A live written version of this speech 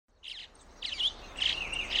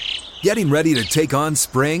Getting ready to take on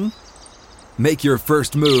spring? Make your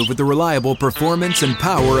first move with the reliable performance and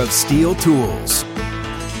power of Steel tools.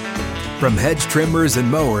 From hedge trimmers and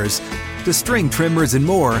mowers to string trimmers and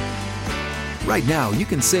more, right now you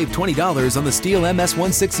can save $20 on the Steel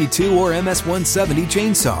MS-162 or MS-170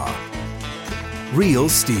 chainsaw. Real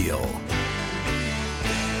Steel.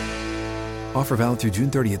 Offer valid through June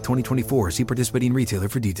 30th, 2024. See participating retailer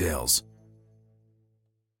for details.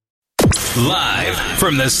 Live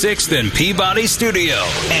from the 6th and Peabody Studio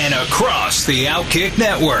and across the Outkick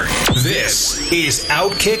Network, this is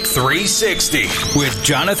Outkick 360 with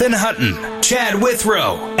Jonathan Hutton, Chad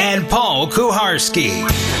Withrow, and Paul Kuharsky.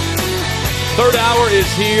 Third hour is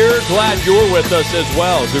here. Glad you're with us as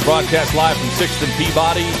well as we broadcast live from 6th and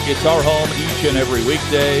Peabody. It's our home each and every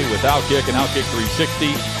weekday with Outkick and Outkick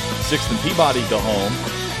 360. 6th and Peabody, the home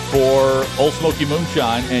for Old Smoky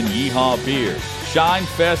Moonshine and Yeehaw Beer. Shine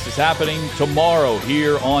Fest is happening tomorrow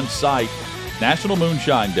here on site, National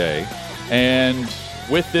Moonshine Day. And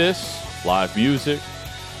with this, live music,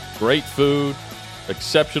 great food,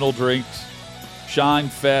 exceptional drinks, Shine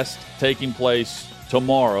Fest taking place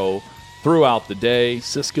tomorrow throughout the day.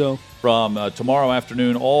 Cisco. From tomorrow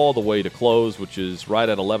afternoon all the way to close, which is right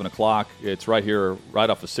at 11 o'clock. It's right here, right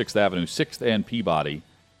off of 6th Avenue, 6th and Peabody,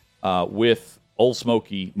 with Old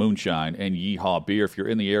Smoky Moonshine and Yeehaw Beer. If you're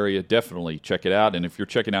in the area, definitely check it out. And if you're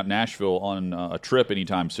checking out Nashville on a trip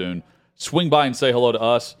anytime soon, swing by and say hello to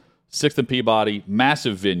us. 6th and Peabody,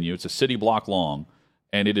 massive venue. It's a city block long,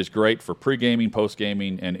 and it is great for pre-gaming,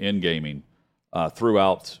 post-gaming, and in-gaming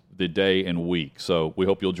throughout the day and week. So we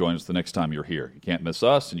hope you'll join us the next time you're here. You can't miss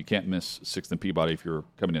us, and you can't miss 6th and Peabody if you're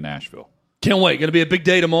coming to Nashville. Can't wait. Going to be a big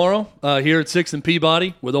day tomorrow here at 6th and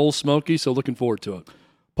Peabody with Old Smoky, so looking forward to it.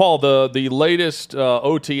 Paul, the latest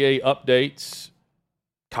OTA updates,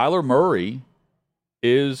 Kyler Murray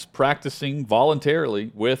is practicing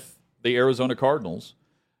voluntarily with the Arizona Cardinals.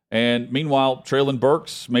 And meanwhile, Treylon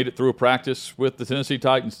Burks made it through a practice with the Tennessee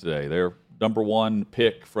Titans today. Their number one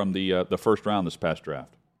pick from the first round this past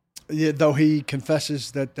draft. Yeah, though he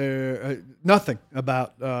confesses that they're nothing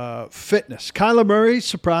about fitness. Kyler Murray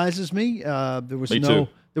surprises me. There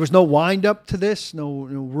was no wind up to this, no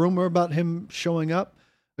rumor about him showing up.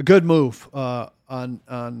 A good move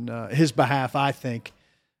on his behalf, I think.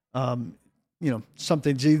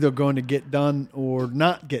 Something's either going to get done or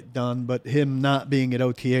not get done, but him not being at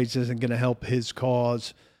OTAs isn't going to help his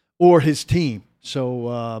cause or his team.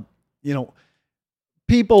 So,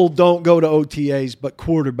 people don't go to OTAs, but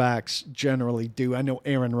quarterbacks generally do. I know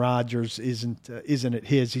Aaron Rodgers isn't at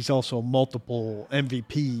his. He's also a multiple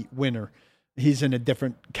MVP winner. He's in a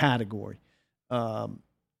different category.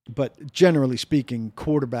 But generally speaking,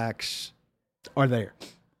 quarterbacks are there.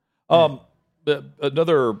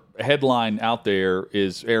 Another headline out there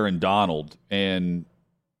is Aaron Donald, and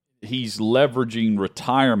he's leveraging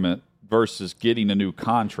retirement versus getting a new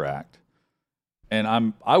contract.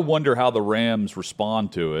 And I wonder how the Rams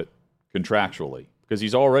respond to it contractually, because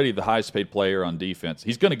he's already the highest paid player on defense.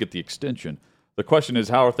 He's going to get the extension. The question is,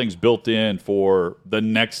 how are things built in for the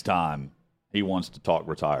next time he wants to talk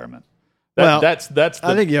retirement? That's the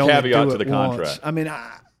caveat to the contract. I mean,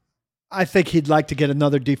 I think he'd like to get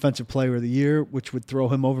another Defensive Player of the Year, which would throw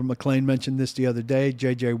him over. McClain mentioned this the other day.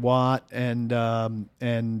 J.J. Watt and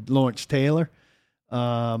Lawrence Taylor.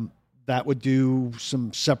 That would do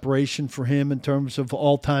some separation for him in terms of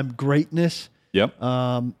all-time greatness. Yep.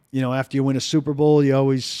 After you win a Super Bowl, you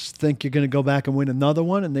always think you're going to go back and win another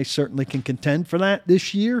one, and they certainly can contend for that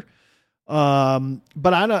this year. But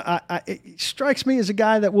it strikes me as a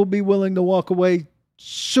guy that will be willing to walk away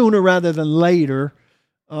sooner rather than later.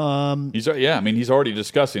 He's already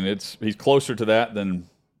discussing it. He's closer to that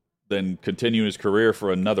than continuing his career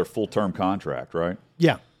for another full-term contract, right?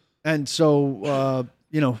 Yeah. And so,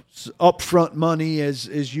 upfront money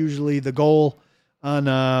is usually the goal on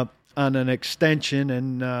an extension,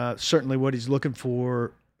 and certainly what he's looking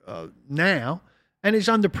for now. And he's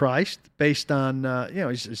underpriced based on,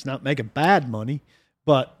 he's not making bad money,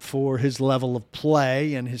 but for his level of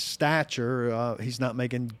play and his stature, he's not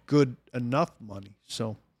making good enough money.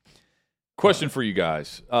 So, question for you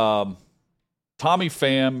guys. Tommy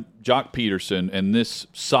Pham, Jock Peterson, and this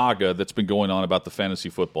saga that's been going on about the Fantasy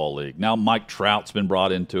Football League. Now Mike Trout's been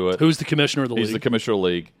brought into it. Who's the commissioner of the league? He's the commissioner of the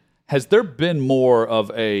league. Has there been more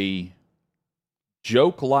of a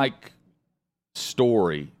joke-like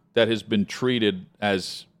story that has been treated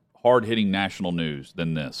as hard-hitting national news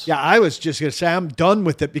than this? Yeah, I was just going to say I'm done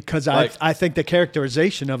with it because I think the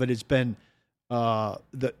characterization of it has been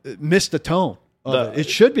missed the tone. It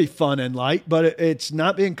should be fun and light, but it's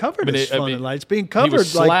not being covered as fun and light. It's being covered he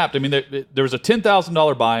was slapped. There was a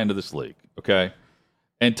 $10,000 buy into this league, okay?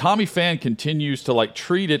 And Tommy Pham continues to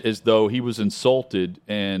treat it as though he was insulted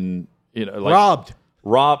and robbed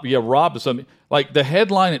of something. Like the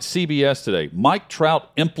headline at CBS today: Mike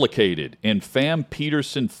Trout implicated in Pham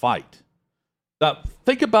Peterson fight. Now,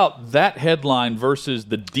 think about that headline versus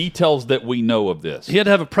the details that we know of this. He had to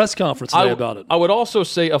have a press conference today about it. I would also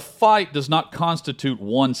say a fight does not constitute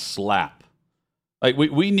one slap. Like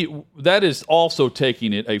we need, that is also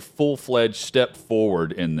taking it a full-fledged step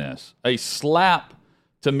forward in this. A slap,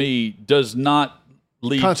 to me, does not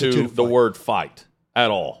lead to the word fight at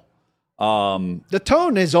all. The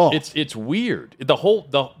tone is off. It's weird.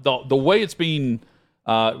 The way it's being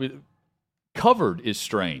covered is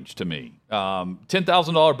strange to me.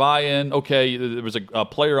 $10,000 buy-in. Okay, there was a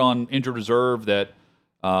player on injured reserve that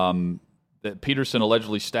Peterson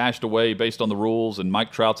allegedly stashed away based on the rules, and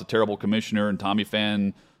Mike Trout's a terrible commissioner, and Tommy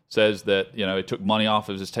Pham says that it took money off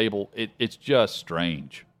of his table. It's just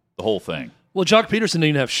strange, the whole thing. Well, Jock Peterson didn't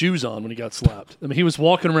even have shoes on when he got slapped. I mean, he was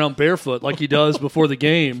walking around barefoot like he does before the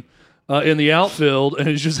game in the outfield, and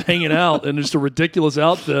he's just hanging out in just a ridiculous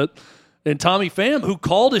outfit. And Tommy Pham, who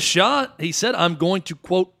called his shot, he said, "I'm going to,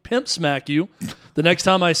 quote, pimp smack you the next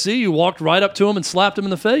time I see you," walked right up to him and slapped him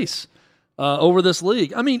in the face over this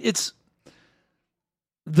league. I mean, it's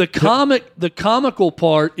the comical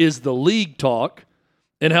part is the league talk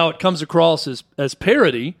and how it comes across as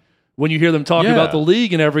parody when you hear them talking about the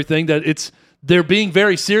league and everything, that they're being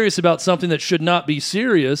very serious about something that should not be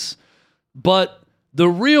serious. But the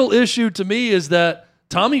real issue to me is that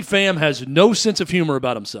Tommy Pham has no sense of humor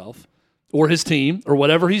about himself or his team or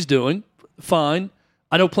whatever he's doing. Fine.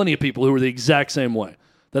 I know plenty of people who are the exact same way,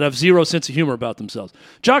 that have zero sense of humor about themselves.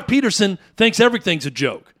 Jock Peterson thinks everything's a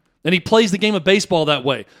joke, and he plays the game of baseball that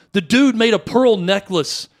way. The dude made a pearl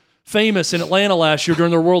necklace famous in Atlanta last year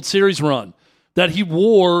during their World Series run that he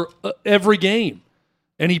wore every game,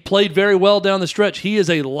 and he played very well down the stretch. He is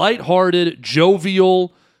a lighthearted,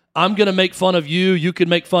 jovial, I'm going to make fun of you, you can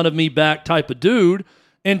make fun of me back type of dude,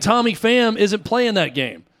 and Tommy Pham isn't playing that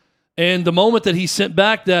game. And the moment that he sent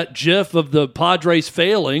back that gif of the Padres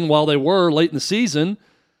failing while they were late in the season,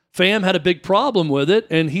 Pham had a big problem with it,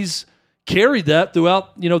 and he's carried that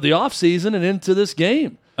throughout the offseason and into this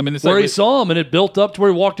game. I mean, it's where he saw him, and it built up to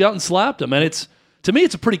where he walked out and slapped him. And to me,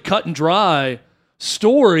 it's a pretty cut and dry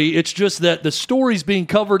story. It's just that the story's being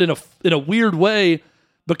covered in a weird way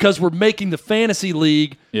because we're making the fantasy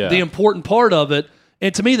league the important part of it.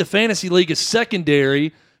 And to me, the fantasy league is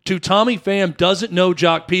secondary to Tommy Pham doesn't know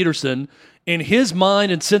Jock Peterson, and his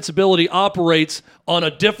mind and sensibility operates on a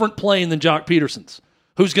different plane than Jock Peterson's,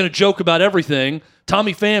 who's going to joke about everything.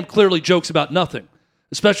 Tommy Pham clearly jokes about nothing,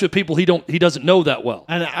 especially with people he doesn't know that well.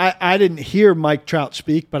 And I didn't hear Mike Trout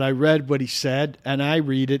speak, but I read what he said, and I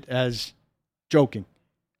read it as joking.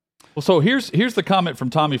 Well, so here's the comment from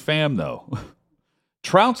Tommy Pham, though.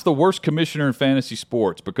 Trout's the worst commissioner in fantasy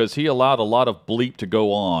sports because he allowed a lot of bleep to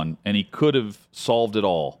go on, and he could have solved it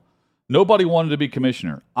all. Nobody wanted to be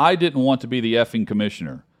commissioner. I didn't want to be the effing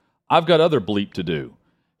commissioner. I've got other bleep to do.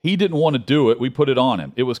 He didn't want to do it. We put it on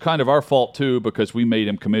him. It was kind of our fault, too, because we made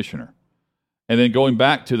him commissioner. And then going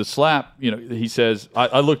back to the slap, he says,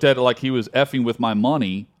 I looked at it like he was effing with my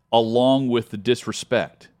money along with the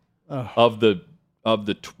disrespect of the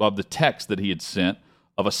text that he had sent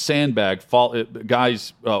of a sandbag,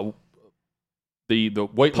 guys, the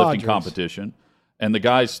weightlifting Padres competition, and the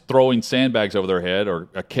guys throwing sandbags over their head or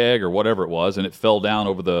a keg or whatever it was, and it fell down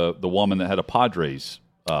over the woman that had a Padres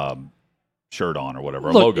shirt on or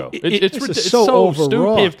whatever, Look, a logo. It's so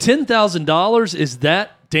stupid. If $10,000 is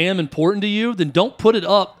that damn important to you, then don't put it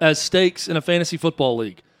up as stakes in a fantasy football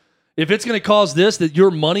league. If it's going to cause that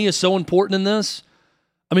your money is so important in this,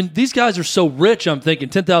 I mean, these guys are so rich, I'm thinking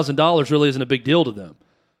 $10,000 really isn't a big deal to them.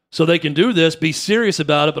 So they can do this, be serious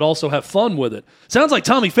about it, but also have fun with it. Sounds like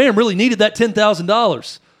Tommy Pham really needed that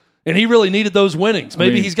 $10,000, and he really needed those winnings.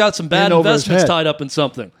 Maybe he's got some bad investments tied up in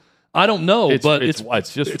something. I don't know, but it's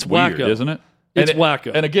just weird, wacko. Isn't it? It's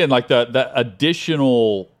wacko. And again, like the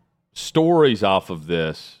additional stories off of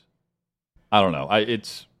this, I don't know.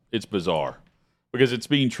 It's bizarre because it's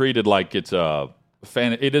being treated like it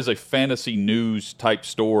is a fantasy news type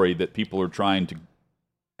story that people are trying to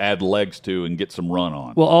add legs to and get some run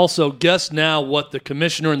on. Well, also, guess now what the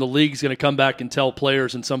commissioner in the league is going to come back and tell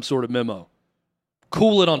players in some sort of memo.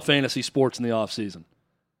 Cool it on fantasy sports in the offseason.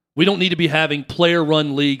 We don't need to be having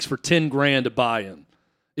player-run leagues for $10,000 to buy in.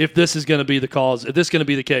 If this is going to be the cause, if this is going to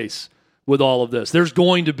be the case with all of this, there's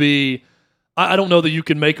going to be, I don't know that you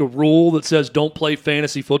can make a rule that says don't play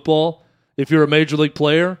fantasy football if you're a major league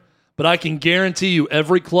player, but I can guarantee you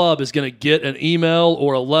every club is going to get an email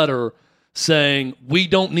or a letter saying we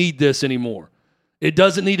don't need this anymore. It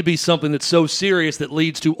doesn't need to be something that's so serious that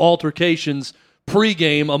leads to altercations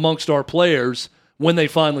pregame amongst our players when they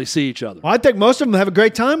finally see each other. Well, I think most of them have a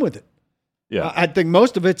great time with it. Yeah. I think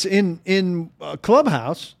most of it's in a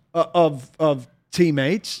clubhouse of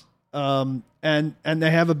teammates, and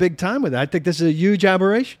they have a big time with it. I think this is a huge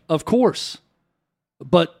aberration. Of course.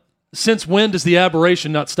 But since when does the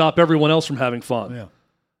aberration not stop everyone else from having fun? Yeah.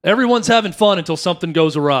 Everyone's having fun until something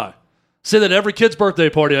goes awry. Say that every kid's birthday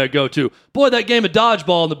party I go to. Boy, that game of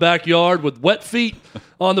dodgeball in the backyard with wet feet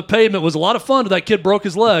on the pavement was a lot of fun until that kid broke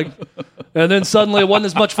his leg. And then suddenly it wasn't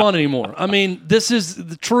as much fun anymore. I mean, this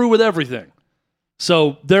is true with everything.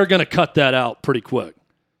 So they're going to cut that out pretty quick.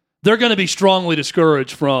 They're going to be strongly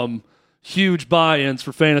discouraged from huge buy-ins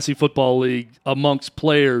for Fantasy Football League amongst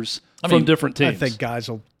players from different teams. I think guys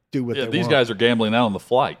will do what they want. These guys are gambling out on the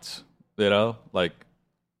flights, like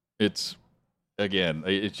it's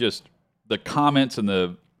just the comments and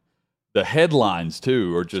the headlines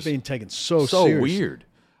too are just being taken so serious. Weird.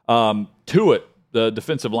 Tuitt, the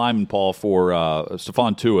defensive lineman, Paul, for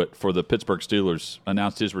Stephon Tuitt for the Pittsburgh Steelers,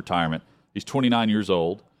 announced his retirement. He's 29 years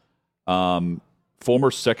old.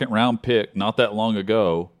 Former second-round pick not that long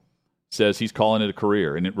ago, says he's calling it a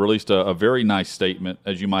career. And it released a very nice statement,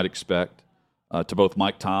 as you might expect, to both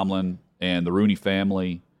Mike Tomlin and the Rooney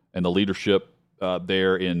family and the leadership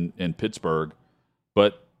there in Pittsburgh.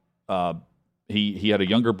 But he had a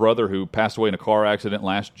younger brother who passed away in a car accident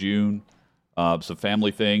last June, some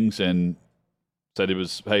family things, and said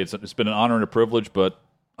it's been an honor and a privilege, but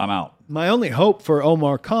I'm out. My only hope for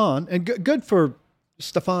Omar Khan, and good for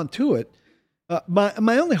Stephon Tuitt,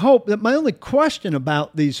 my only question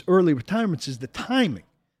about these early retirements is the timing.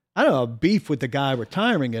 I don't have beef with the guy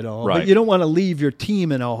retiring at all, right. But you don't want to leave your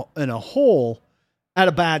team in a hole at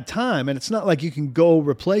a bad time, and it's not like you can go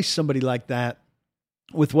replace somebody like that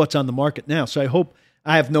with what's on the market now. So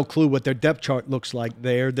I have no clue what their depth chart looks like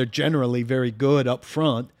there. They're generally very good up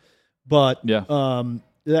front, but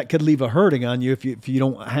that could leave a hurting on you if you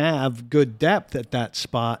don't have good depth at that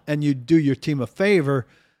spot, and you do your team a favor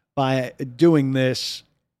by doing this,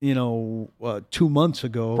 2 months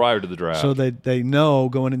ago prior to the draft. So they know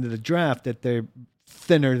going into the draft that they're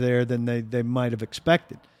thinner there than they might have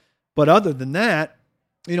expected. But other than that,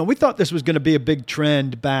 we thought this was going to be a big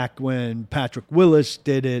trend back when Patrick Willis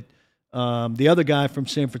did it. The other guy from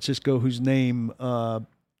San Francisco whose name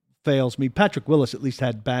fails me, Patrick Willis at least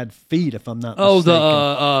had bad feet, if I'm not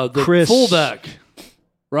mistaken. The fullback,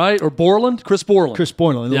 right? Or Borland? Chris Borland. The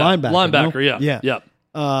linebacker. Linebacker, yeah.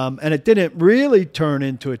 And it didn't really turn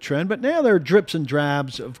into a trend, but now there are drips and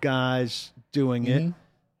drabs of guys doing it.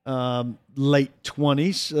 Late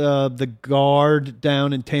 20s. The guard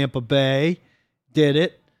down in Tampa Bay did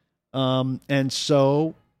it. And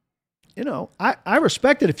so, I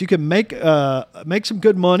respect it. If you can make some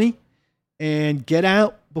good money and get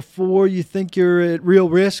out before you think you're at real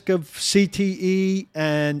risk of CTE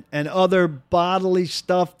and other bodily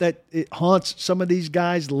stuff that it haunts some of these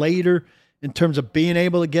guys later in terms of being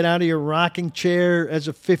able to get out of your rocking chair as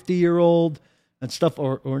a 50-year-old and stuff,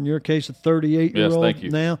 or in your case, a 38-year-old. Yes, thank you.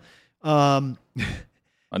 Now. I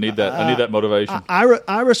need that motivation.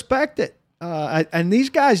 I respect it. And these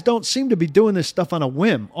guys don't seem to be doing this stuff on a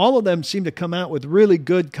whim. All of them seem to come out with really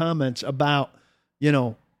good comments about,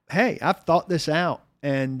 hey, I've thought this out,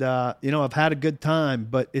 and I've had a good time,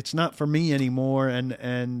 but it's not for me anymore.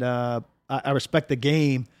 And I respect the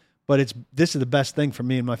game, but this is the best thing for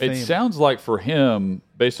me and my family. It sounds like for him,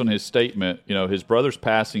 based on his statement, his brother's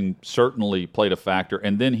passing certainly played a factor,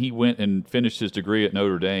 and then he went and finished his degree at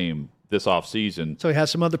Notre Dame this offseason. So he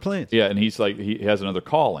has some other plans. Yeah, and he's like he has another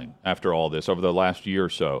calling after all this over the last year or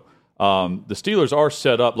so. The Steelers are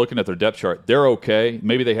set up, looking at their depth chart, they're okay.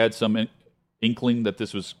 Maybe they had some inkling that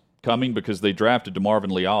this was coming because they drafted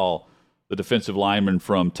DeMarvin Leal, the defensive lineman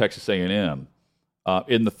from Texas A&M,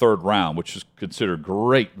 in the third round, which is considered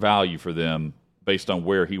great value for them based on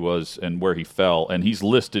where he was and where he fell. And he's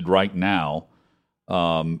listed right now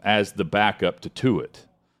as the backup to Tuitt.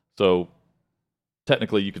 So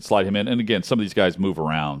technically you could slide him in. And again, some of these guys move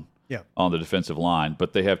around on the defensive line,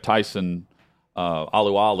 but they have Tyson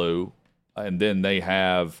Alualu, and then they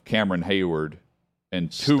have Cameron Hayward, and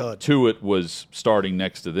Tuitt was starting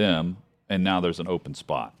next to them, and now there's an open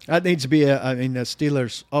spot. That needs to be the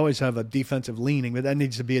Steelers always have a defensive leaning, but that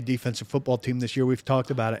needs to be a defensive football team this year. We've talked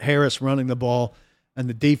about it. Harris running the ball and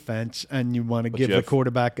the defense, and you want to give the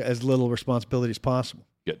quarterback as little responsibility as possible.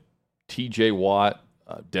 You get T.J. Watt,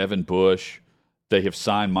 Devin Bush. They have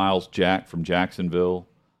signed Miles Jack from Jacksonville,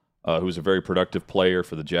 who's a very productive player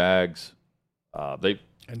for the Jags.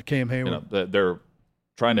 And Cam Hayward. They're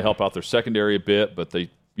trying to help out their secondary a bit, but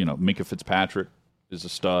Minkah Fitzpatrick is a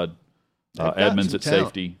stud. Edmonds at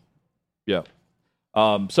safety. Yeah.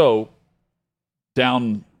 So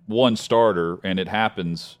down one starter, and it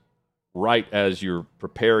happens right as you're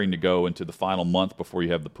preparing to go into the final month before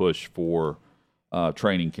you have the push for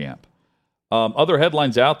training camp. Other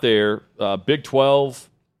headlines out there, Big 12,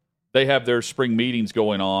 they have their spring meetings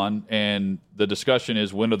going on, and the discussion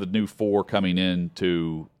is when are the new 4 coming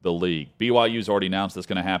into the league. BYU's already announced that's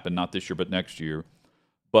going to happen not this year but next year.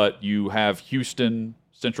 But you have Houston,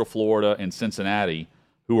 Central Florida, and Cincinnati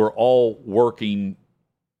who are all working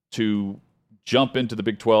to jump into the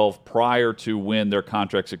Big 12 prior to when their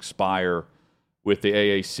contracts expire with the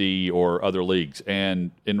AAC or other leagues.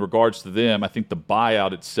 And in regards to them, I think the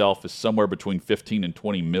buyout itself is somewhere between 15 and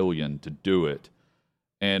 20 million to do it.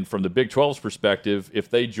 And from the Big 12's perspective, if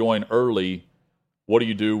they join early, what do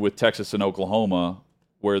you do with Texas and Oklahoma,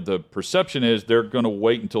 where the perception is they're going to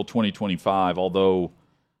wait until 2025, although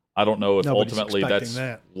I don't know if Nobody's ultimately that's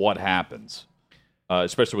what happens,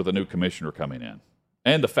 especially with a new commissioner coming in.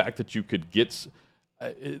 And the fact that you could get,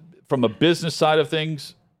 from a business side of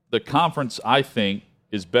things, the conference, I think,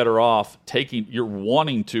 is better off you're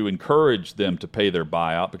wanting to encourage them to pay their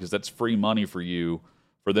buyout because that's free money for you,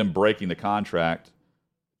 for them breaking the contract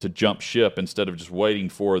to jump ship instead of just waiting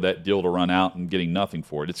for that deal to run out and getting nothing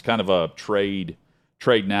for it. It's kind of a trade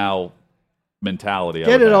now mentality.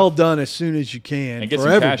 Get it all done as soon as you can and get for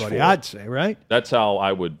some cash everybody, for it. I'd say, right? That's how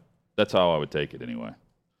I would take it anyway.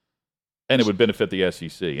 And it would benefit the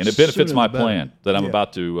SEC. And it benefits my plan that I'm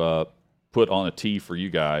about to put on a tee for you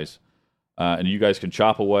guys. And you guys can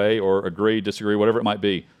chop away or agree, disagree, whatever it might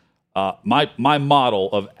be. My model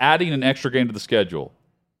of adding an extra game to the schedule,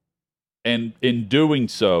 and in doing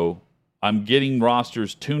so, I'm getting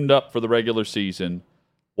rosters tuned up for the regular season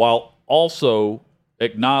while also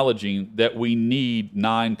acknowledging that we need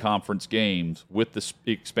 9 conference games with the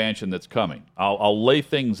expansion that's coming. I'll lay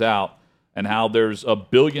things out and how there's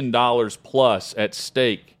 $1 billion plus at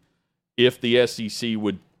stake if the SEC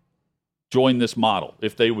would join this model,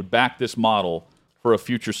 if they would back this model for a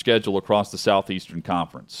future schedule across the Southeastern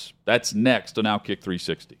Conference. That's next on Outkick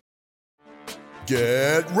 360.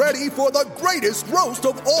 Get ready for the greatest roast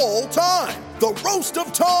of all time, the Roast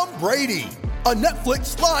of Tom Brady, a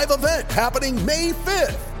Netflix live event happening May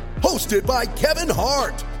 5th. Hosted by Kevin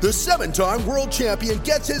Hart, the 7-time world champion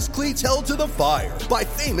gets his cleats held to the fire by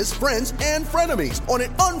famous friends and frenemies on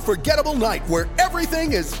an unforgettable night where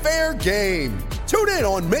everything is fair game. Tune in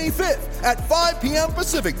on May 5th at 5 p.m.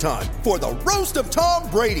 Pacific time for the Roast of Tom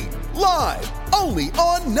Brady, live only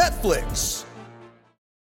on Netflix.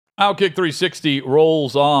 Outkick 360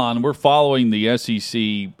 rolls on. We're following the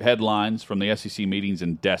SEC headlines from the SEC meetings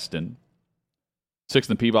in Destin.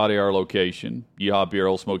 6th and Peabody, our location. Yeehaw Beer,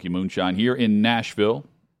 Old Smoky Moonshine here in Nashville,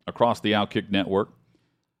 across the Outkick network.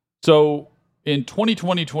 So in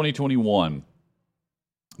 2020-2021,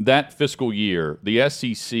 that fiscal year, the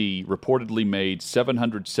SEC reportedly made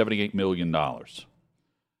 $778 million.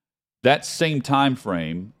 That same time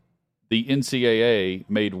frame, the NCAA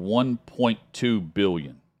made $1.2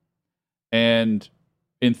 billion. And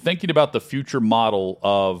in thinking about the future model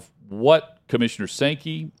of what Commissioner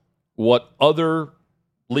Sankey, what other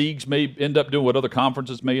leagues may end up doing, what other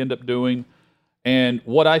conferences may end up doing, and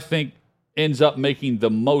what I think ends up making the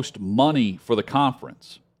most money for the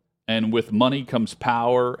conference. And with money comes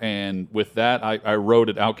power, and with that, I wrote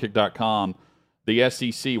at Outkick.com, the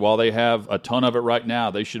SEC, while they have a ton of it right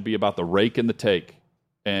now, they should be about the rake and the take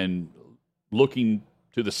and looking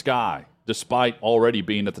to the sky, despite already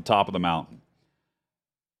being at the top of the mountain.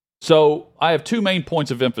 So I have 2 main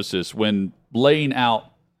points of emphasis when laying out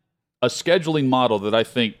a scheduling model that I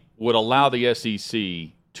think would allow the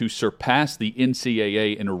SEC to surpass the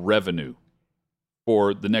NCAA in revenue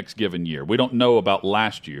for the next given year. We don't know about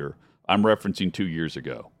last year. I'm referencing 2 years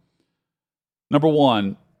ago. Number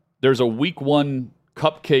one, there's a week 1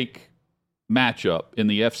 cupcake matchup in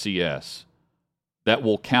the FCS that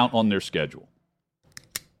will count on their schedule.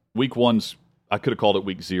 Week 1's, I could have called it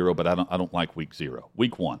week 0, but I don't like week 0.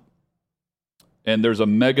 Week 1. And there's a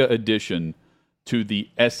mega addition to the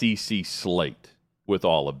SEC slate with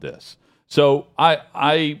all of this. So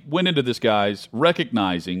I went into this, guys,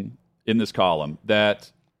 recognizing in this column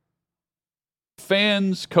that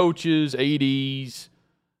fans, coaches, ADs,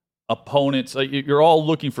 opponents, you're all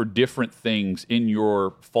looking for different things in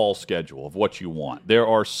your fall schedule of what you want. There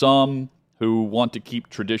are some who want to keep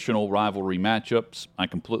traditional rivalry matchups. I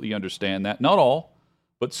completely understand that. Not all,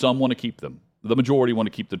 but some want to keep them. The majority want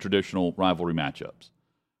to keep the traditional rivalry matchups.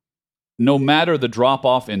 No matter the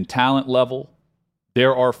drop-off in talent level,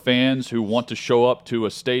 there are fans who want to show up to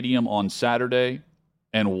a stadium on Saturday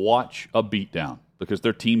and watch a beatdown because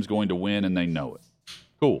their team's going to win and they know it.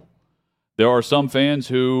 Cool. There are some fans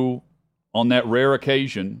who, on that rare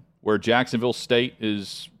occasion where Jacksonville State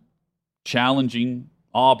is challenging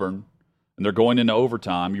Auburn and they're going into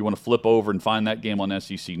overtime, you want to flip over and find that game on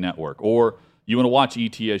SEC Network. Or you want to watch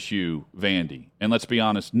ETSU Vandy. And let's be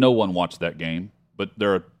honest, no one watched that game, but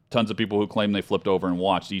there are tons of people who claim they flipped over and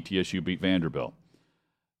watched ETSU beat Vanderbilt.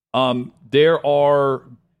 There are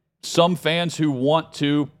some fans who want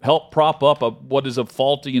to help prop up what is a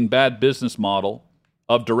faulty and bad business model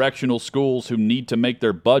of directional schools who need to make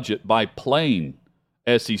their budget by playing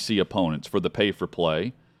SEC opponents for the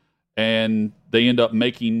pay-for-play, and they end up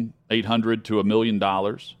making $800,000 to $1 million,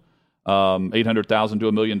 $800,000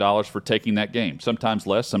 to $1 million for taking that game. Sometimes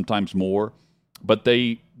less, sometimes more, but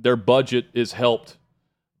their budget is helped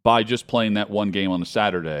by just playing that one game on a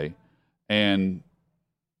Saturday, and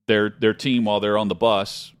their team, while they're on the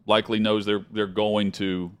bus, likely knows they're going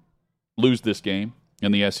to lose this game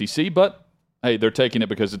in the SEC, but hey, they're taking it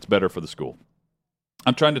because it's better for the school.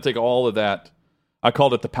 I'm trying to take all of that. I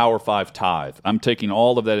called it the Power 5 tithe. I'm taking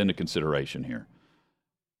all of that into consideration here.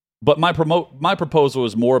 But my proposal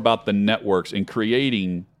is more about the networks and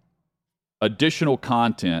creating additional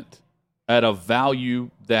content at a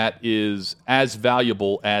value that is as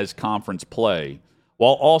valuable as conference play,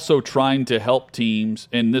 while also trying to help teams,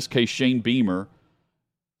 in this case Shane Beamer.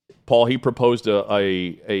 Paul, he proposed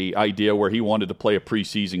a idea where he wanted to play a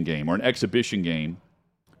preseason game or an exhibition game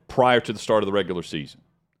prior to the start of the regular season.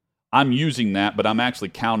 I'm using that, but I'm actually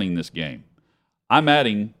counting this game. I'm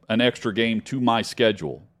adding an extra game to my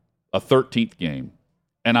schedule, a 13th game,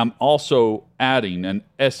 and I'm also adding an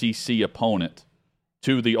SEC opponent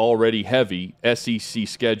to the already heavy SEC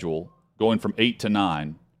schedule going from 8 to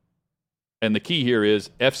 9. And the key here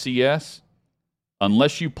is FCS,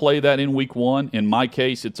 unless you play that in week 1, in my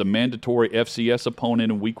case, it's a mandatory FCS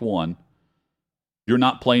opponent in week 1, you're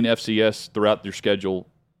not playing FCS throughout your schedule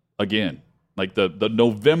again. Like the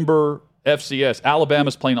November FCS,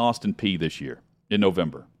 Alabama's playing Austin Peay this year in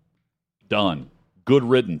November. Done. Good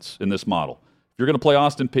riddance in this model. If you're going to play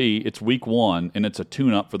Austin Peay, it's week 1, and it's a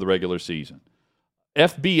tune-up for the regular season.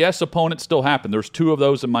 FBS opponents still happen. There's 2 of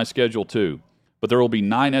those in my schedule too. But there will be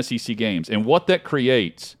 9 SEC games. And what that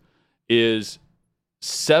creates is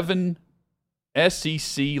 7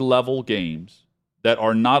 SEC-level games that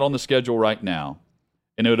are not on the schedule right now,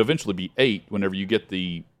 and it would eventually be 8 whenever you get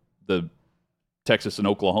the Texas and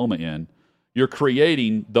Oklahoma in. You're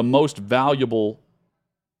creating the most valuable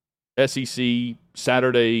SEC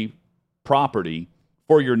Saturday property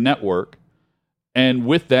for your network, and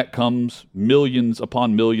with that comes millions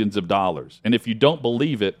upon millions of dollars. And if you don't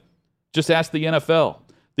believe it, just ask the NFL.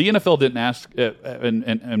 The NFL didn't ask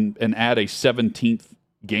and add a 17th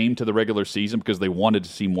game to the regular season because they wanted to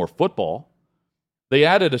see more football. They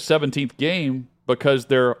added a 17th game because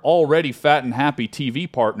their already fat and happy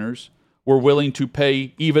TV partners were willing to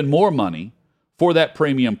pay even more money for that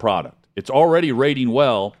premium product. It's already rating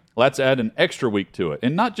well. Let's add an extra week to it.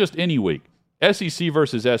 And not just any week. SEC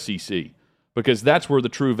versus SEC, because that's where the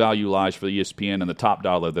true value lies for the ESPN and the top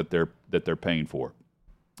dollar that they're paying for.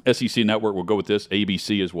 SEC Network will go with this,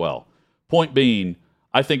 ABC as well. Point being,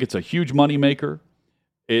 I think it's a huge moneymaker.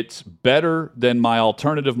 It's better than my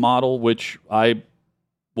alternative model, which I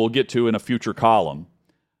will get to in a future column,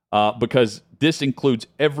 because this includes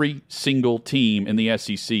every single team in the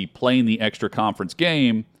SEC playing the extra conference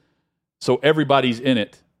game, so everybody's in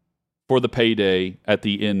it for the payday at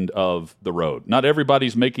the end of the road. Not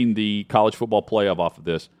everybody's making the college football playoff off of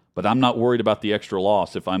this, but I'm not worried about the extra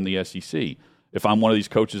loss if I'm the SEC. If I'm one of these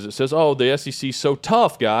coaches that says, oh, the SEC's so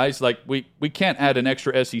tough, guys, like we can't add an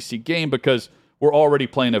extra SEC game because we're already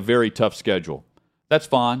playing a very tough schedule. That's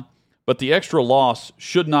fine, but the extra loss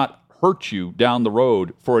should not hurt you down the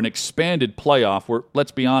road for an expanded playoff where,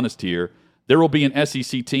 let's be honest here, there will be an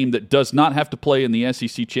SEC team that does not have to play in the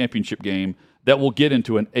SEC championship game that will get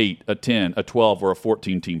into an 8, a 10, a 12, or a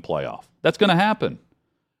 14-team playoff. That's going to happen.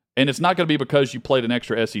 And it's not going to be because you played an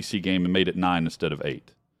extra SEC game and made it 9 instead of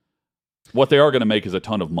 8. What they are going to make is a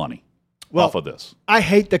ton of money off of this. I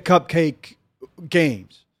hate the cupcake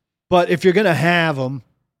games, but if you're going to have them,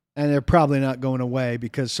 and they're probably not going away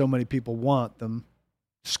because so many people want them,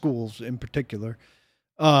 schools in particular,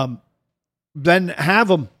 then have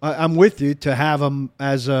them. I'm with you to have them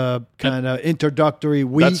as a kind of introductory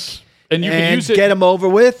week. And you can use it, get them over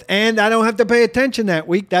with, and I don't have to pay attention that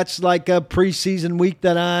week. That's like a preseason week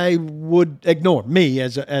that I would ignore. Me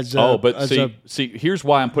as a see, here's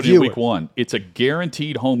why I'm putting in week 1. It's a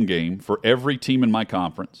guaranteed home game for every team in my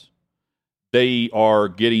conference. They are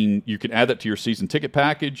getting. You can add that to your season ticket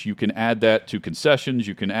package. You can add that to concessions.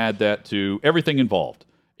 You can add that to everything involved.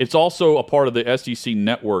 It's also a part of the SEC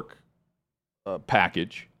network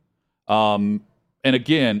package. And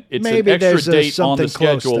again, it's Maybe an extra there's date on the something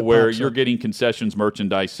close schedule that where pops you're up. getting concessions,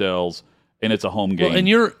 merchandise sales, and it's a home game. Well, and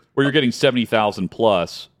where you're getting 70,000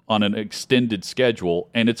 plus on an extended schedule,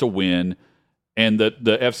 and it's a win, and the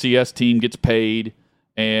FCS team gets paid,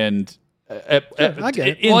 and I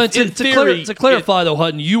get it. To clarify, though,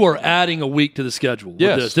 Hutton, you are adding a week to the schedule. With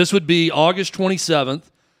Yes. this. This would be August 27th.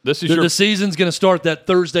 This is The season's going to start that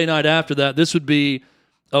Thursday night after that. This would be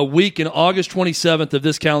a week in August 27th of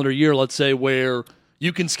this calendar year, let's say, where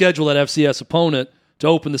you can schedule that FCS opponent to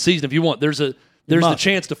open the season if you want. There's the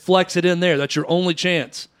chance to flex it in there. That's your only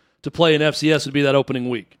chance to play an FCS would be that opening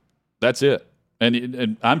week. That's it.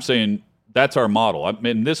 And I'm saying that's our model.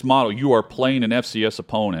 In this model, you are playing an FCS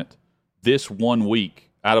opponent this 1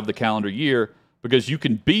 week out of the calendar year because you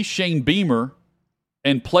can be Shane Beamer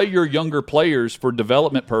and play your younger players for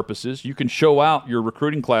development purposes. You can show out your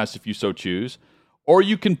recruiting class if you so choose, or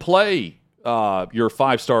you can play your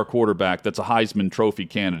 5-star quarterback that's a Heisman Trophy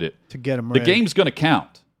candidate. To get them The ready. game's going to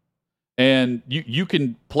count. And you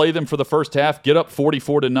can play them for the first half, get up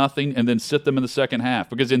 44-0, and then sit them in the second half.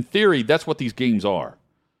 Because in theory, that's what these games are.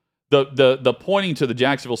 The pointing to the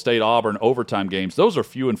Jacksonville State-Auburn overtime games, those are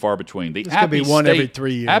few and far between. The It's gonna be one every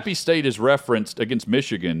 3 years. Appy State is referenced against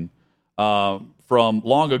Michigan from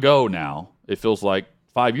long ago now. It feels like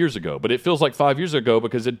 5 years ago. But it feels like 5 years ago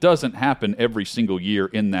because it doesn't happen every single year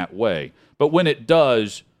in that way. But when it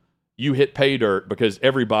does, you hit pay dirt because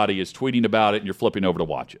everybody is tweeting about it and you're flipping over to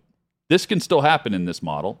watch it. This can still happen in this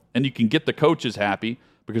model, and you can get the coaches happy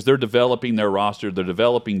because they're developing their roster, they're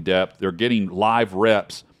developing depth, they're getting live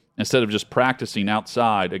reps instead of just practicing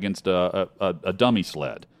outside against a dummy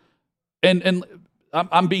sled. And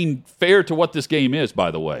I'm being fair to what this game is,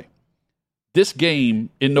 by the way. This game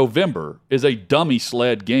in November is a dummy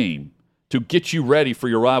sled game to get you ready for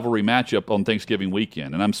your rivalry matchup on Thanksgiving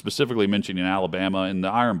weekend. And I'm specifically mentioning Alabama in the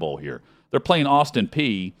Iron Bowl here. They're playing Austin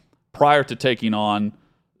Peay prior to taking on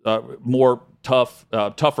more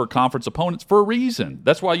tougher conference opponents for a reason.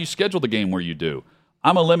 That's why you schedule the game where you do.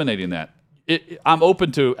 I'm eliminating that. I'm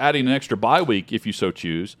open to adding an extra bye week if you so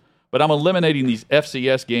choose, but I'm eliminating these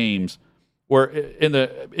FCS games where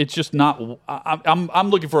it's just not. I'm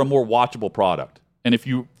looking for a more watchable product. And if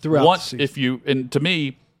you and to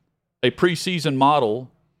me, a preseason model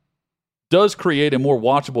does create a more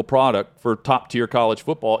watchable product for top tier college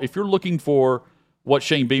football. If you're looking for what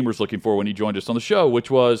Shane Beamer's looking for when he joined us on the show,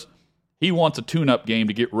 which was he wants a tune-up game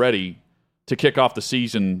to get ready to kick off the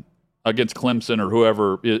season against Clemson or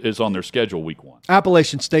whoever is on their schedule week 1.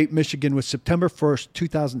 Appalachian State, Michigan was September 1st,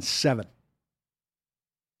 2007.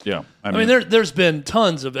 Yeah. I mean there's been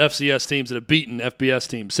tons of FCS teams that have beaten FBS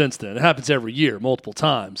teams since then. It happens every year, multiple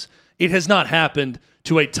times. It has not happened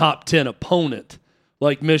to a top 10 opponent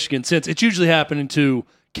like Michigan since. It's usually happening to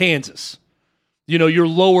Kansas. Your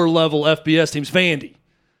lower level FBS teams, Vandy.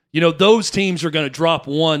 Those teams are going to drop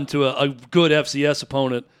one to a good FCS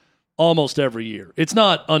opponent almost every year. It's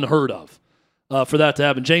not unheard of for that to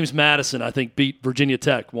happen. James Madison, I think, beat Virginia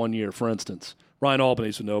Tech one year, for instance. Ryan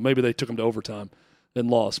Albanese would know. Maybe they took him to overtime and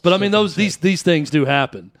lost. But, I mean, these things do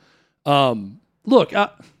happen. Look,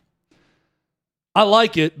 I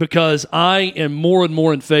like it because I am more and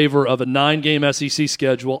more in favor of a 9-game SEC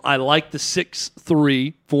schedule. I like the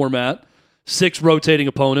 6-3 format, 6 rotating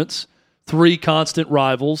opponents, 3 constant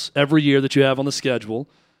rivals every year that you have on the schedule.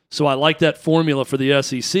 So I like that formula for the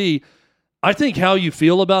SEC. I think how you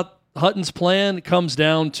feel about Hutton's plan comes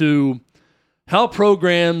down to how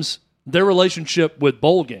programs, their relationship with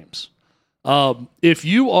bowl games. If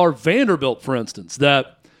you are Vanderbilt, for instance,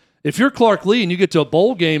 that if you're Clark Lee and you get to a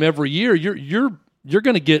bowl game every year, you're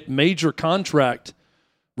going to get major contract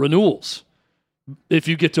renewals if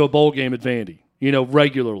you get to a bowl game at Vandy,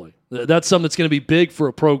 regularly. That's something that's going to be big for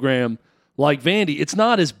a program like Vandy. It's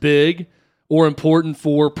not as big or important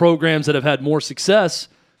for programs that have had more success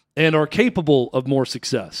and are capable of more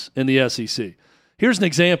success in the SEC. Here's an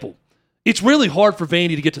example. It's really hard for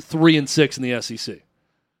Vandy to get to 3-6 in the SEC.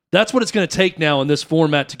 That's what it's going to take now in this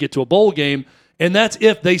format to get to a bowl game, and that's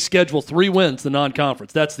if they schedule 3 wins, the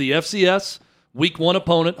non-conference. That's the FCS, week 1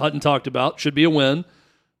 opponent, Hutton talked about, should be a win.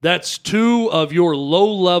 That's 2 of your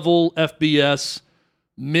low-level FBS,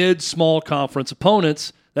 mid-small conference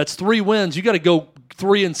opponents. That's 3 wins. You got to go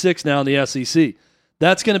 3-6 now in the SEC.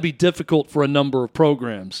 That's going to be difficult for a number of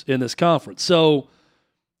programs in this conference. So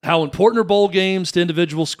how important are bowl games to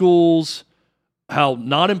individual schools? How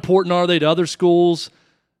not important are they to other schools?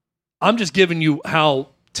 I'm just giving you how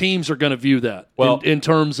teams are going to view that in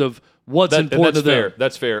terms of what's important to them.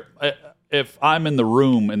 That's fair. If I'm in the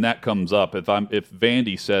room and that comes up, if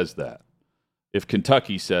Vandy says that, if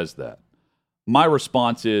Kentucky says that, my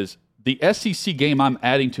response is the SEC game I'm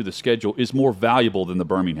adding to the schedule is more valuable than the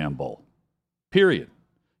Birmingham Bowl. Period.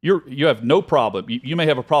 You have no problem. You may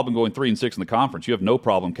have a problem going 3-6 in the conference. You have no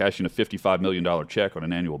problem cashing a $55 million check on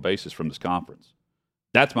an annual basis from this conference.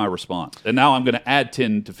 That's my response. And now I'm going to add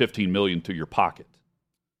 10 to 15 million to your pocket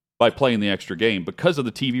by playing the extra game because of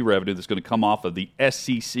the TV revenue that's going to come off of the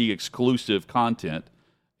SEC exclusive content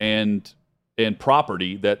and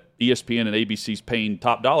property that ESPN and ABC's paying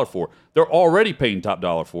top dollar for. They're already paying top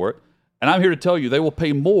dollar for it. And I'm here to tell you they will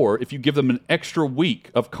pay more if you give them an extra week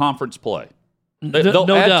of conference play.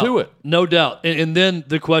 They'll add to it. No doubt. And then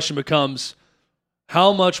the question becomes,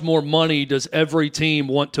 how much more money does every team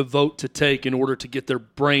want to vote to take in order to get their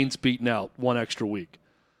brains beaten out one extra week?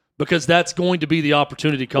 Because that's going to be the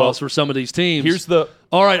opportunity cost for some of these teams.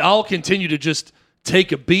 All right, I'll continue to just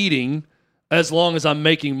take a beating as long as I'm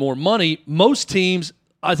making more money. Most teams,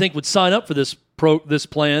 I think, would sign up for this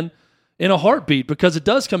plan in a heartbeat because it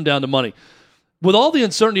does come down to money. With all the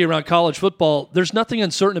uncertainty around college football, there's nothing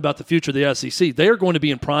uncertain about the future of the SEC. They are going to be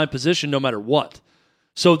in prime position no matter what.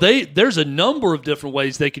 So there's a number of different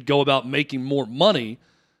ways they could go about making more money.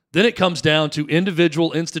 Then it comes down to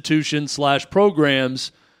individual institutions /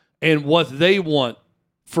 programs and what they want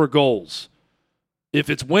for goals. If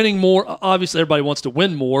it's winning more, obviously everybody wants to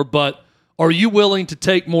win more, but are you willing to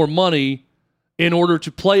take more money in order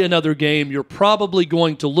to play another game you're probably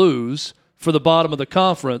going to lose for the bottom of the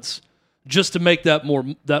conference just to make that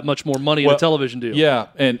much more money in a television deal? Yeah,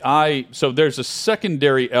 and so there's a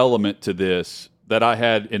secondary element to this that I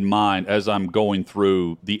had in mind as I'm going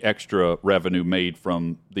through the extra revenue made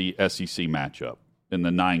from the SEC matchup in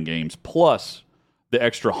the 9 games, plus the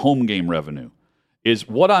extra home game revenue, is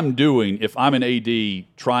what I'm doing if I'm an AD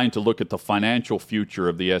trying to look at the financial future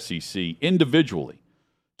of the SEC individually.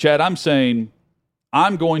 Chad, I'm saying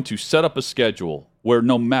I'm going to set up a schedule where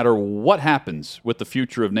no matter what happens with the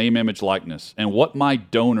future of name, image, likeness and what my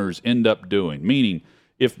donors end up doing, meaning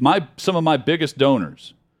if some of my biggest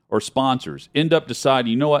donors or sponsors end up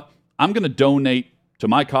deciding, you know what, I'm going to donate to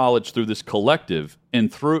my college through this collective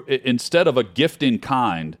and instead of a gift in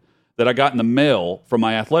kind that I got in the mail from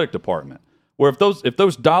my athletic department, where if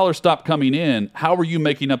those dollars stop coming in, how are you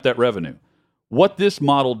making up that revenue? What this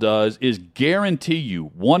model does is guarantee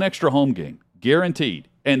you one extra home game, guaranteed,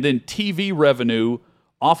 and then TV revenue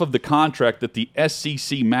off of the contract that the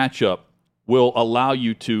SEC matchup will allow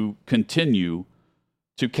you to continue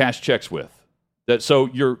to cash checks with. So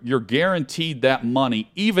you're guaranteed that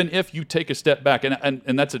money even if you take a step back,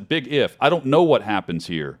 and that's a big if. I don't know what happens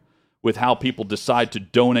here with how people decide to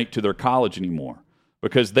donate to their college anymore,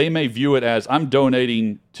 because they may view it as I'm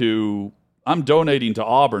donating to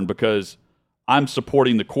Auburn because I'm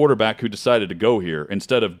supporting the quarterback who decided to go here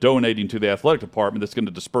instead of donating to the athletic department that's going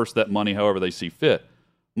to disperse that money however they see fit.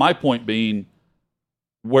 My point being,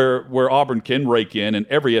 where Auburn can rake in, and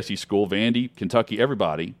every SEC school, Vandy, Kentucky,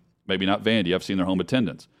 everybody, maybe not Vandy, I've seen their home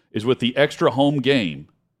attendance, is with the extra home game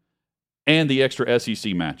and the extra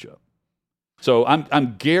SEC matchup. So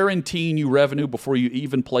I'm guaranteeing you revenue before you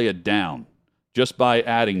even play a down just by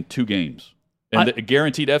adding 2 games. And the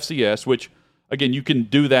guaranteed FCS, which, again, you can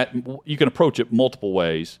do that. You can approach it multiple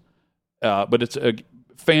ways, but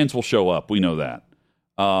fans will show up. We know that.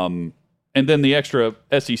 And then the extra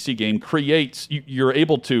SEC game creates, you're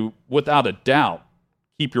able to, without a doubt,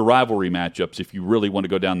 keep your rivalry matchups if you really want to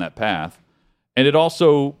go down that path. And it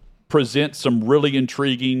also presents some really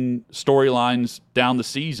intriguing storylines down the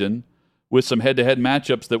season with some head-to-head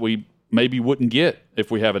matchups that we maybe wouldn't get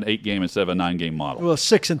if we have an 8-game instead of a 9-game model. Well,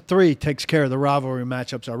 6-3 takes care of the rivalry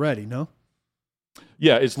matchups already, no?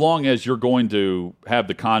 Yeah, as long as you're going to have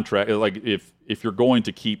the contract, like if you're going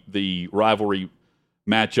to keep the rivalry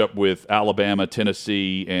matchup with Alabama,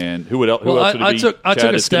 Tennessee, and who else would it be? I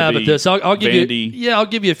took a stab at this. I'll give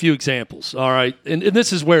you a few examples. All right, and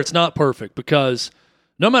this is where it's not perfect because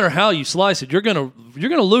no matter how you slice it, you're gonna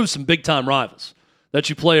lose some big time rivals that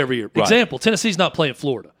you play every year. Right. Example: Tennessee's not playing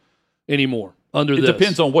Florida anymore. It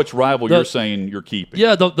depends on which rival you're saying you're keeping.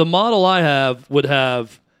 Yeah, the model I have would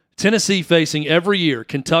have Tennessee facing every year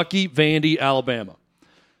Kentucky, Vandy, Alabama.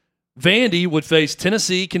 Vandy would face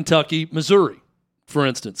Tennessee, Kentucky, Missouri, for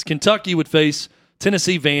instance. Kentucky would face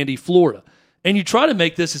Tennessee, Vandy, Florida. And you try to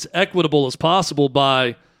make this as equitable as possible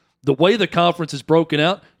by the way the conference is broken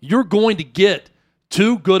out. You're going to get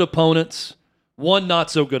 2 good opponents, 1 not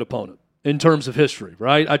so good opponent in terms of history,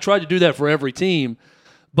 right? I tried to do that for every team.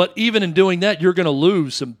 But even in doing that, you're going to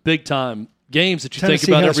lose some big-time games that you think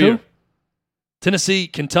about every year. Tennessee,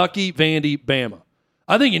 Kentucky, Vandy, Bama.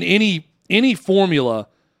 I think in any formula,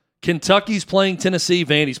 Kentucky's playing Tennessee,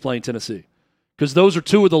 Vandy's playing Tennessee. Because those are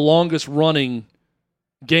 2 of the longest-running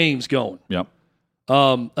games going. Yep.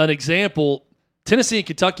 An example, Tennessee and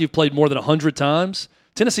Kentucky have played more than 100 times.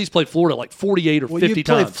 Tennessee's played Florida like 48 or 50 times. You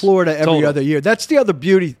play Florida every total. other year. That's the other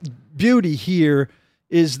beauty here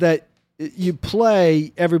is that you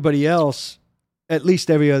play everybody else at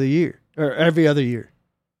least every other year or every other year.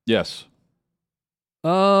 Yes.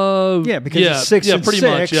 Because it's 6 and pretty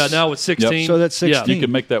 6. much. Yeah, now it's 16. Yep. So that's 16. You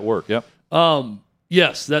can make that work. Yep.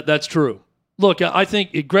 Yes, that's true. Look, I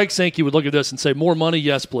think Greg Sankey would look at this and say, more money,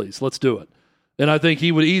 yes, please, let's do it. And I think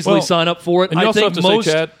he would easily sign up for it. And you also have to say,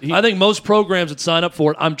 Chad, I think most programs would sign up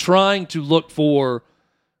for it. I'm trying to look for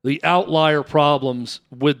the outlier problems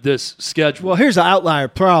with this schedule. Well, here's the outlier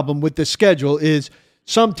problem with the schedule is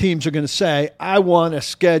some teams are going to say, I want to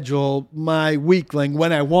schedule my weakling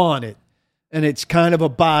when I want it. And it's kind of a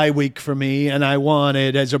bye week for me, and I want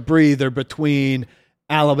it as a breather between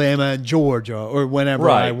Alabama and Georgia or whenever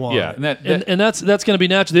I want it. And that's going to be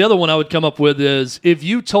natural. The other one I would come up with is if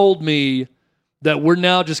you told me that we're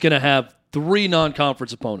now just going to have 3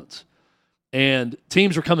 non-conference opponents and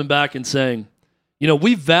teams are coming back and saying,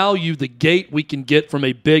 we value the gate we can get from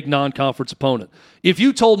a big non-conference opponent. If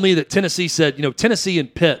you told me that Tennessee said, Tennessee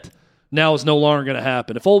and Pitt now is no longer going to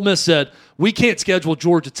happen. If Ole Miss said, we can't schedule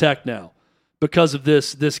Georgia Tech now because of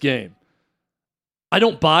this game, I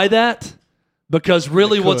don't buy that because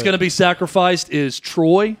really what's going to be sacrificed is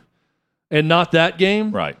Troy and not that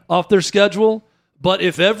game off their schedule. But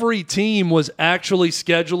if every team was actually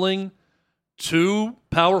scheduling 2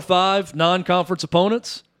 Power 5 non-conference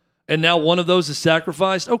opponents, and now one of those is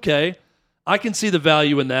sacrificed, okay, I can see the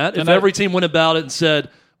value in that. If every team went about it and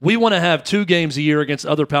said, we want to have 2 games a year against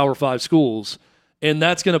other Power 5 schools, and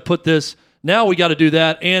that's going to put this, now we got to do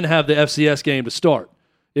that and have the FCS game to start.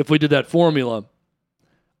 If we did that formula,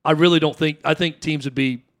 I think teams would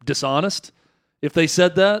be dishonest if they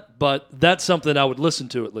said that, but that's something I would listen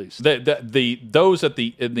to at least. Those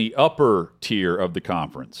in the upper tier of the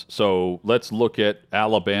conference. So let's look at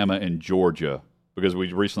Alabama and Georgia because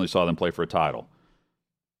we recently saw them play for a title.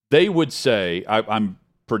 They would say, I'm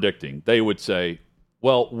predicting, they would say,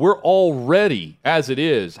 well, we're already, as it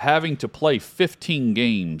is, having to play 15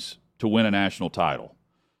 games to win a national title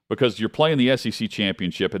because you're playing the SEC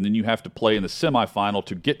championship and then you have to play in the semifinal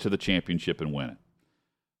to get to the championship and win it.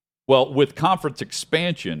 Well, with conference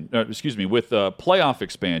expansion, with playoff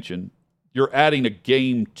expansion, you're adding a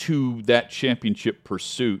game to that championship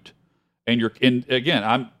pursuit, and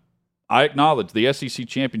again, I acknowledge the SEC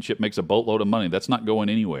championship makes a boatload of money. That's not going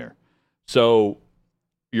anywhere. So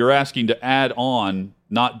you're asking to add on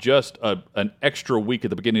not just an extra week at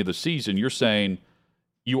the beginning of the season. You're saying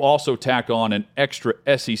you also tack on an extra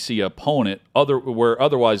SEC opponent, where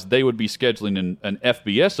otherwise they would be scheduling an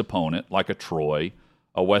FBS opponent like a Troy,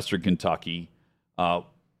 a Western Kentucky,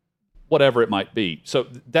 whatever it might be. So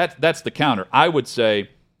that's the counter. I would say,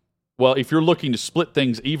 well, if you're looking to split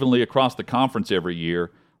things evenly across the conference every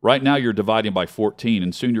year, right now you're dividing by 14,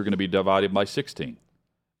 and soon you're going to be divided by 16.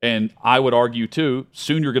 And I would argue, too,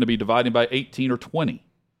 soon you're going to be dividing by 18 or 20.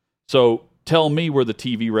 So tell me where the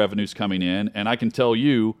TV revenue's coming in, and I can tell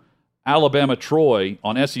you Alabama-Troy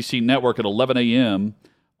on SEC Network at 11 a.m.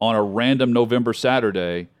 on a random November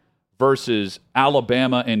Saturday versus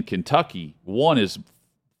Alabama and Kentucky. One is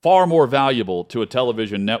far more valuable to a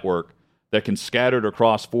television network that can scatter it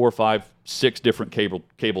across 4, 5, 6 different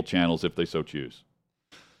cable channels if they so choose.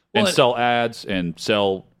 And sell ads and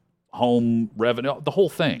sell home revenue, the whole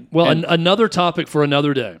thing. Well, another topic for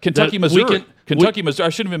another day. Kentucky, Missouri. Missouri. I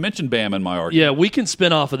shouldn't even mention Bama in my argument. Yeah, we can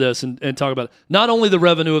spin off of this and talk about it. Not only the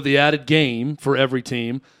revenue of the added game for every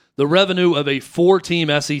team, the revenue of a 4-team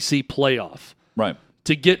SEC playoff. Right.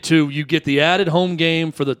 To get to, you get the added home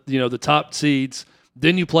game for the top seeds.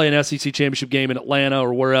 Then you play an SEC championship game in Atlanta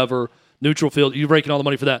or wherever, neutral field. You're raking all the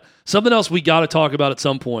money for that. Something else we got to talk about at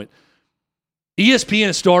some point. ESPN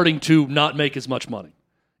is starting to not make as much money.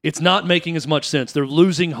 It's not making as much sense. They're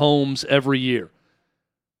losing homes every year.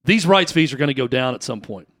 These rights fees are going to go down at some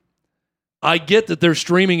point. I get that there's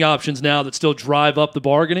streaming options now that still drive up the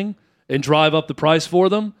bargaining and drive up the price for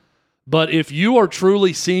them. But if you are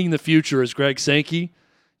truly seeing the future as Greg Sankey,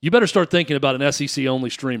 you better start thinking about an SEC-only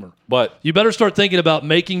streamer. But you better start thinking about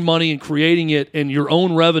making money and creating it in your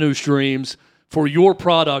own revenue streams for your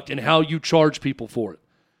product and how you charge people for it.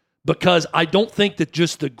 Because I don't think that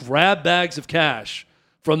just the grab bags of cash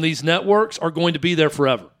from these networks are going to be there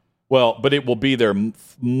forever. Well, but it will be there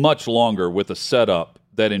much longer with a setup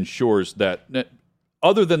that ensures that,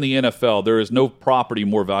 other than the NFL, there is no property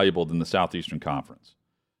more valuable than the Southeastern Conference.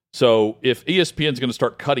 So if ESPN is going to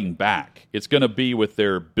start cutting back, it's going to be with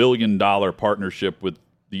their billion-dollar partnership with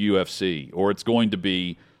the UFC, or it's going to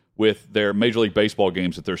be with their Major League Baseball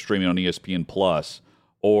games that they're streaming on ESPN+,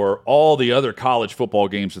 or all the other college football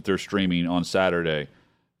games that they're streaming on Saturday.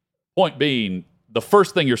 Point being, the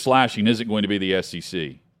first thing you're slashing isn't going to be the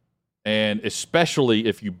SEC. And especially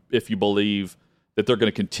if you believe that they're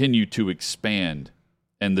going to continue to expand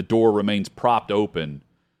and the door remains propped open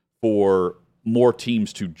for more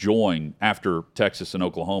teams to join after Texas and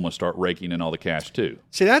Oklahoma start raking in all the cash too.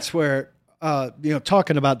 See, that's where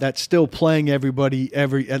talking about that, still playing everybody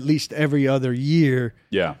at least every other year.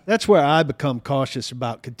 Yeah, that's where I become cautious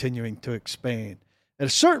about continuing to expand. At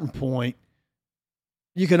a certain point,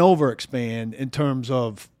 you can overexpand in terms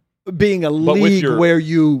of being a league where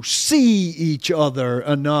you see each other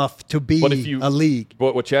enough to be a league.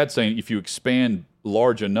 But what Chad's saying, if you expand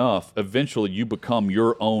large enough, eventually you become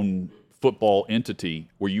your own football entity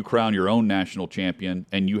where you crown your own national champion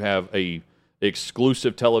and you have a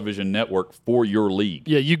exclusive television network for your league.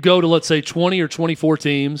 Yeah, you go to, let's say, 20 or 24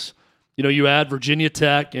 teams. You add Virginia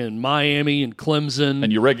Tech and Miami and Clemson.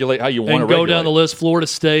 And you regulate how you want to regulate. And go down the list, Florida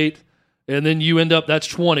State. And then you end up, that's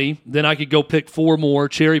 20. Then I could go pick 4 more,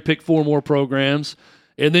 cherry pick 4 more programs.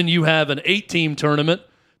 And then you have an 8-team tournament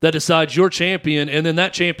that decides your champion. And then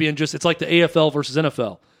that champion it's like the AFL versus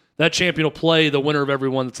NFL. That champion will play the winner of every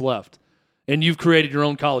one that's left. And you've created your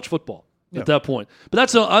own college football at that point.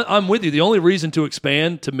 But I'm with you. The only reason to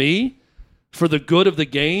expand, to me, for the good of the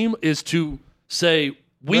game, is to say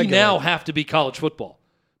we now have to be college football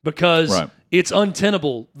because it's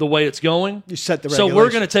untenable the way it's going. You set the regulation. So we're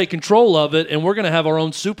going to take control of it, and we're going to have our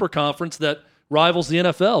own super conference that rivals the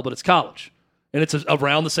NFL, but it's college. And it's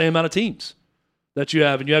around the same amount of teams that you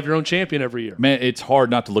have, and you have your own champion every year. Man, it's hard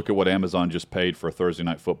not to look at what Amazon just paid for a Thursday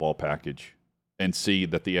Night Football package and see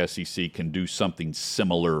that the SEC can do something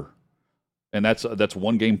similar. And that's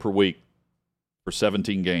one game per week for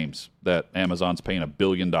 17 games that Amazon's paying $1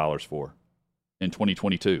 billion for in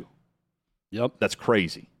 2022. Yep. That's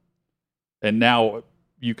crazy. And now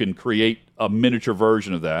you can create a miniature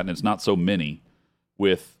version of that, and it's not so many,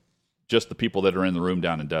 with just the people that are in the room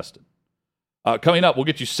down in Destin. Coming up, we'll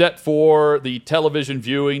get you set for the television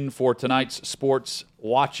viewing for tonight's sports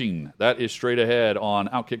watching. That is straight ahead on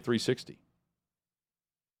Outkick 360.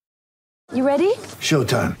 You ready?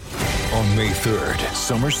 Showtime. On May 3rd,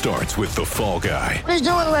 summer starts with The Fall Guy. What are you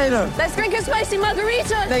doing later? Let's drink a spicy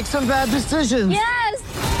margarita. Make some bad decisions. Yes!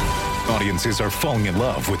 Audiences are falling in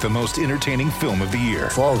love with the most entertaining film of the year.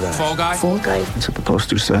 Fall Guy. Fall Guy? Fall Guy. That's what the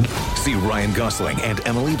poster said. See Ryan Gosling and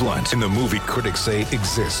Emily Blunt in the movie critics say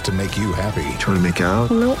exists to make you happy. Trying to make it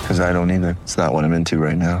out? Nope. Because I don't either. It's not what I'm into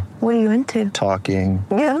right now. What are you into? Talking.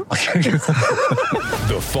 Yeah.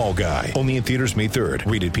 The Fall Guy. Only in theaters May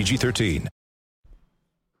 3rd. Rated PG-13.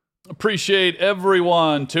 Appreciate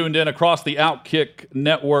everyone tuned in across the Outkick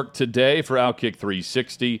network today for Outkick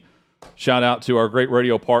 360. Shout out to our great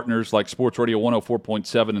radio partners like Sports Radio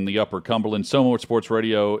 104.7 in the Upper Cumberland, Somewhat Sports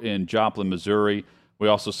Radio in Joplin, Missouri. We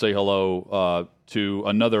also say hello to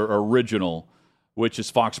another original, which is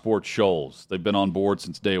Fox Sports Shoals. They've been on board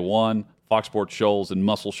since day one. Fox Sports Shoals in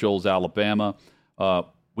Muscle Shoals, Alabama.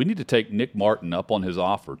 We need to take Nick Martin up on his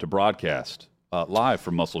offer to broadcast live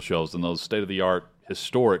from Muscle Shoals in those state-of-the-art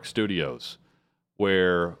historic studios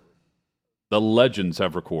where the legends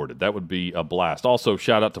have recorded. That would be a blast. Also,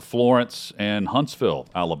 shout out to Florence and Huntsville,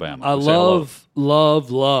 Alabama. I love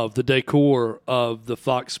the decor of the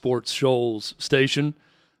Fox Sports Shoals station.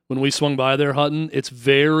 When we swung by there, Hutton, it's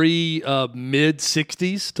very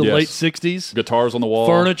mid-'60s to late 60s. Guitars on the wall.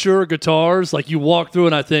 Furniture, guitars. Like you walk through,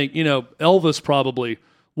 and I think, Elvis probably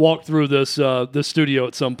walked through this studio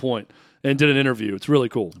at some point and did an interview. It's really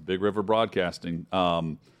cool. Big River Broadcasting.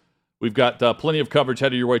 We've got plenty of coverage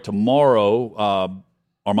headed your way tomorrow.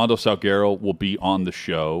 Armando Salguero will be on the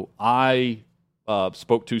show. I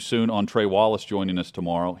spoke too soon on Trey Wallace joining us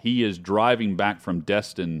tomorrow. He is driving back from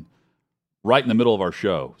Destin right in the middle of our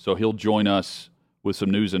show. So he'll join us with some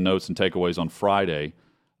news and notes and takeaways on Friday.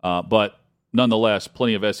 But nonetheless,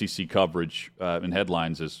 plenty of SEC coverage and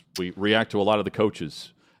headlines as we react to a lot of the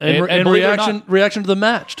coaches. And reaction to the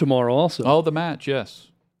match tomorrow also. Oh, the match, yes.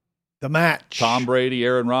 The match. Tom Brady,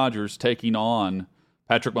 Aaron Rodgers taking on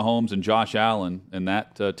Patrick Mahomes and Josh Allen, and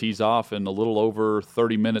that tees off in a little over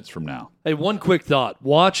 30 minutes from now. Hey, one quick thought.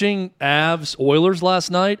 Watching Avs Oilers last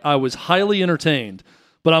night, I was highly entertained.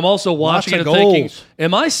 But I'm also watching it and thinking,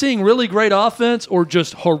 am I seeing really great offense or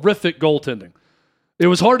just horrific goaltending? It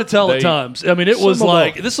was hard to tell at times. I mean, it was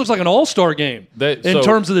like, this looks like an all-star game in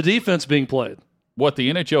terms of the defense being played. What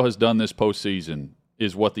the NHL has done this postseason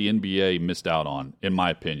is what the NBA missed out on, in my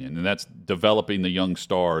opinion, and that's developing the young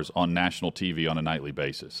stars on national TV on a nightly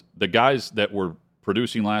basis. The guys that were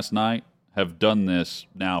producing last night have done this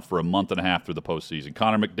now for a month and a half through the postseason.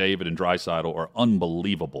 Connor McDavid and Draisaitl are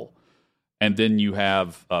unbelievable. And then you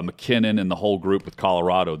have McKinnon and the whole group with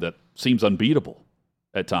Colorado that seems unbeatable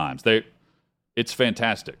at times. It's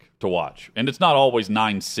fantastic to watch. And it's not always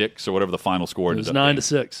 9-6 or whatever the final score is. It was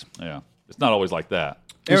 9-6. Yeah. It's not always like that.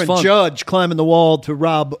 Aaron Judge climbing the wall to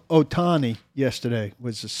Rob Ohtani yesterday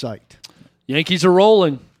was a sight. Yankees are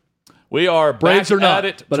rolling. We are Braves back are not,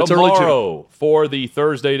 at it but it's early tomorrow for the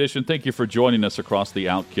Thursday edition. Thank you for joining us across the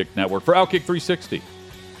Outkick Network for Outkick 360.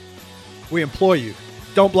 We implore you,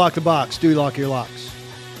 don't block the box. Do lock your locks.